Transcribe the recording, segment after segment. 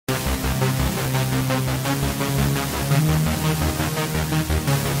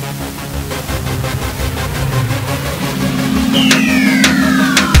Yo,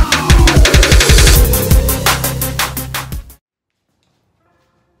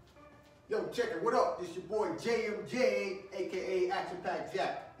 check it, what up? It's your boy JMJ, aka Action Pack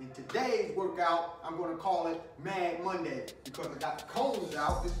Jack. In today's workout, I'm gonna call it Mad Monday because I got the cones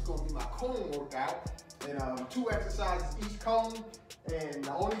out. This is gonna be my cone workout. And 2 exercises each cone. And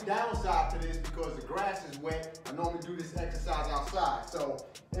the only downside to this, because the grass is wet, I normally do this exercise outside. So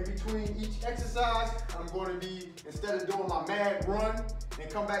in between each exercise, I'm going to be, instead of doing my mad run and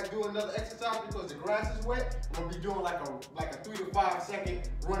come back do another exercise because the grass is wet, I'm going to be doing like a 3 to 5 second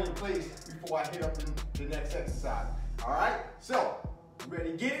run in place before I hit up the next exercise. All right, so you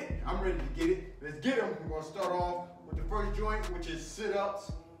ready to get it? I'm ready to get it. Let's get them. We're going to start off with the first joint, which is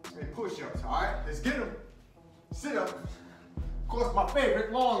sit-ups and push-ups. All right, let's get them. Sit-ups. Of course, my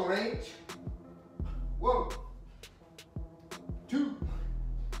favorite, long range. 1, 2,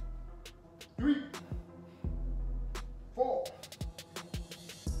 3, 4,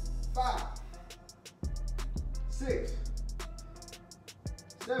 5, 6,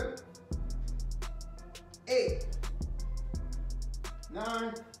 7, 8,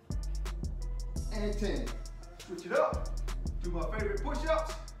 9, and 10. Switch it up. Do my favorite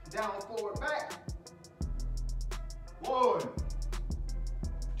push-ups. Down, forward, back. 1,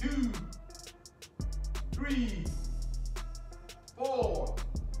 2, 3, 4,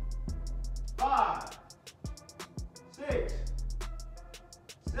 5, 6,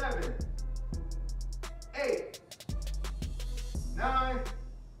 7, 8, 9,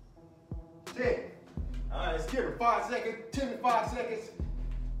 10. All right, let's give it 5 seconds, 10 to 5 seconds.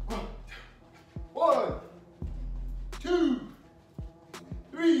 1, 2,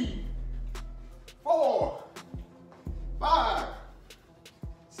 3, 4, 5,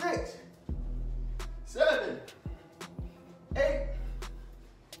 6, 7, 8,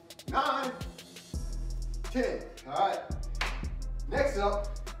 9, 10. All right. Next up,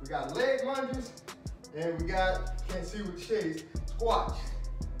 we got leg lunges, and we got, can't see with the shades, squats.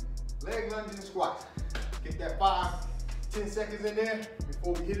 Leg lunges and squats. Get that 5, 10 seconds in there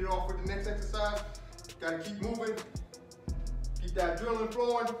before we hit it off with the next exercise. Gotta keep moving. Keep that adrenaline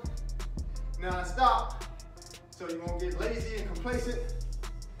flowing. Non-stop. So you won't get lazy and complacent.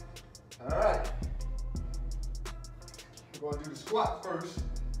 All right. We're gonna do the squat first,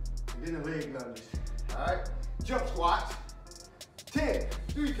 and then the leg lunges. All right. Jump squats. 10,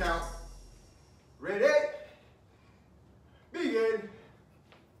 3 count. Ready? Begin.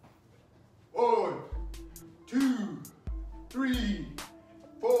 1, 2, 3,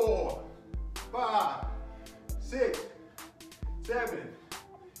 4, 5, 6, 7,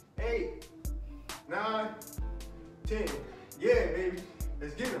 8, 9, 10. Yeah, baby.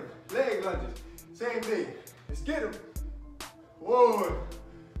 Let's get them. Leg lunges. Same thing. Let's get them. 1,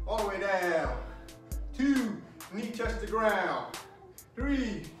 all the way down. 2, knee touch the ground.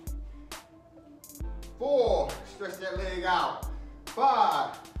 3, 4, stretch that leg out.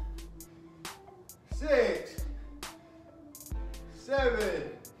 5, 6,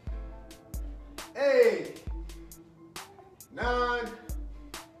 7, 8, 9,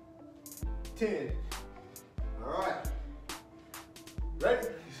 10. All right. Ready?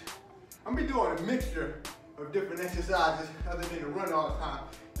 I'm gonna be doing a mixture of different exercises other than the run all the time,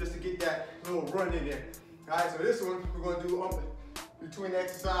 just to get that little run in there. All right, so this one, we're gonna do between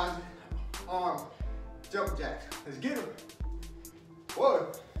exercises, arm jump jacks. Let's get them. 1,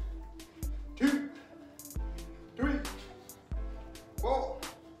 2, 3, 4,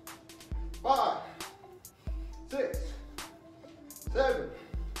 5, 6, 7,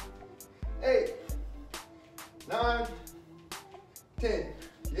 8, 9, 10.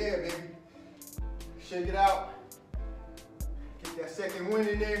 Yeah, baby. Shake it out. Get that second wind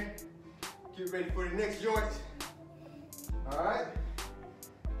in there. Get ready for the next joint. All right.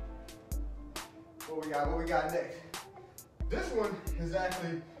 What we got next? This one is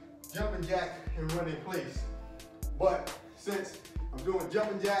actually jumping jacks and run in place. But since I'm doing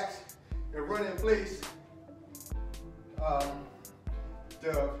jumping jacks and run in place,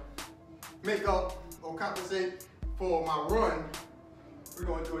 to make up or compensate for my run, we're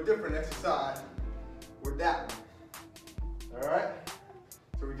going to do a different exercise with that one. All right?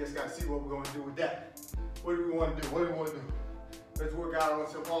 So we just got to see what we're going to do with that. What do we want to do? What do we want to do? Let's work out on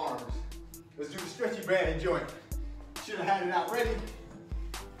some arms. Let's do the stretchy band joint. Should have had it out ready,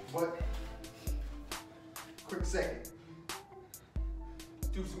 but quick second. Let's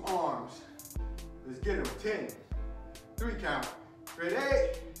do some arms. Let's get them. 10, 3 count. Ready?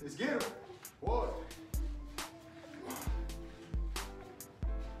 Let's get them. 1,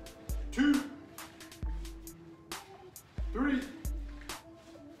 2, 3,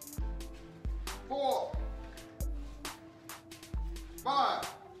 4,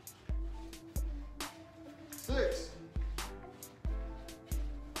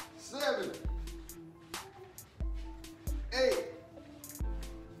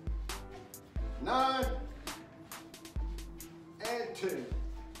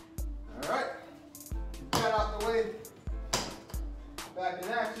 back in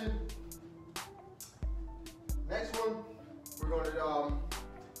action. Next one, we're gonna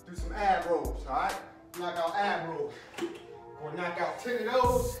do some ab rolls, all right? Knock out ab rolls. Gonna knock out 10 of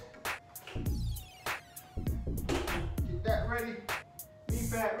those. Get that ready. Knee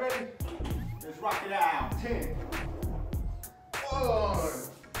pad ready. Let's rock it out. 10.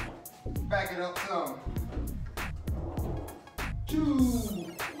 1. Back it up some.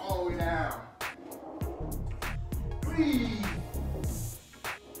 2. All the way down. 3.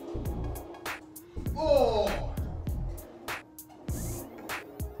 4.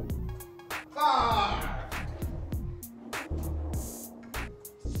 5.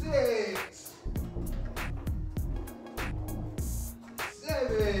 6.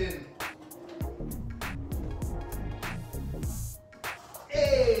 7.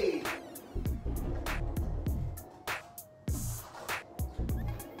 8.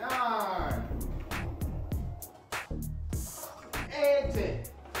 9. And 10.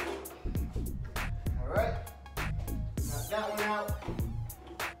 All right. Knock that one out.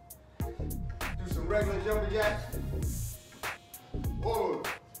 Do some regular jumping jacks. 1,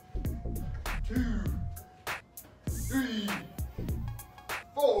 2, 3,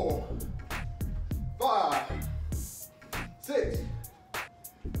 4, 5, 6,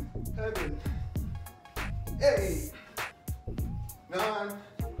 7, 8, 9,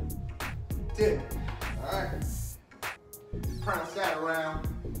 10. All right. Prance that around.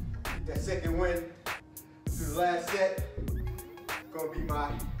 Get that second win. Do the last set. Gonna be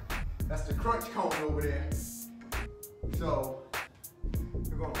that's the crunch cone over there. So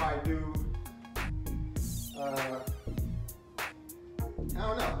we're gonna probably do, I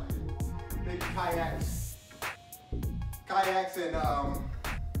don't know, maybe kayaks and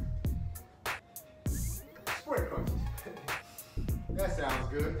sprint crunches. That sounds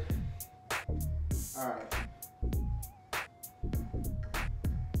good. All right.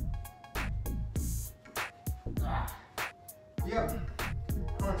 Yep,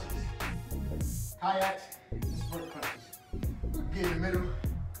 crunches, kayaks, and sprint crunches. We'll get in the middle.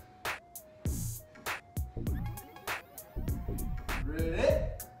 Ready?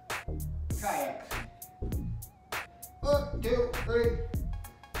 Kayaks. 1, 2, 3.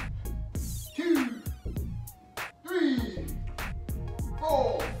 2, 3,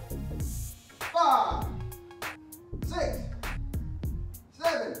 4, 5, 6,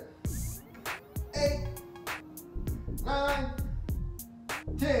 7, 8, 9,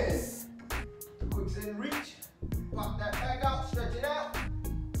 10. Quick send reach. Pop that back out, stretch it out.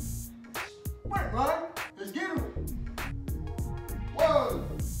 Sprint run. Let's get them.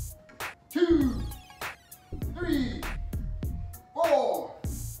 1, 2, 3, 4,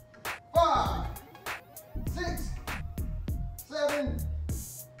 5, 6, 7,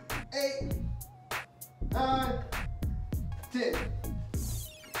 8, 9, 10.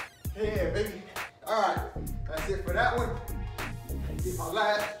 Yeah, baby. All right, that's it for that one. Get my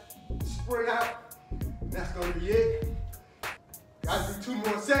last sprint out. That's gonna be it. Gotta do 2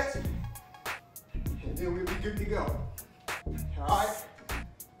 more sets, and then we'll be good to go. All right,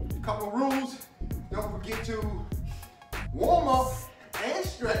 a couple rules. Don't forget to warm up and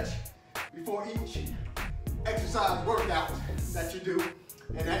stretch before each exercise workout that you do.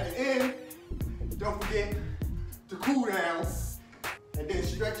 And at the end, don't forget to cool down and then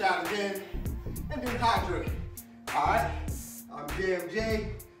stretch out again and then hydrate. All right, I'm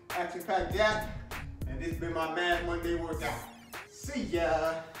JMJ, Action Pack Jack, and this has been my Mad Monday workout. See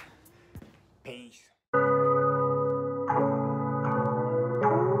ya.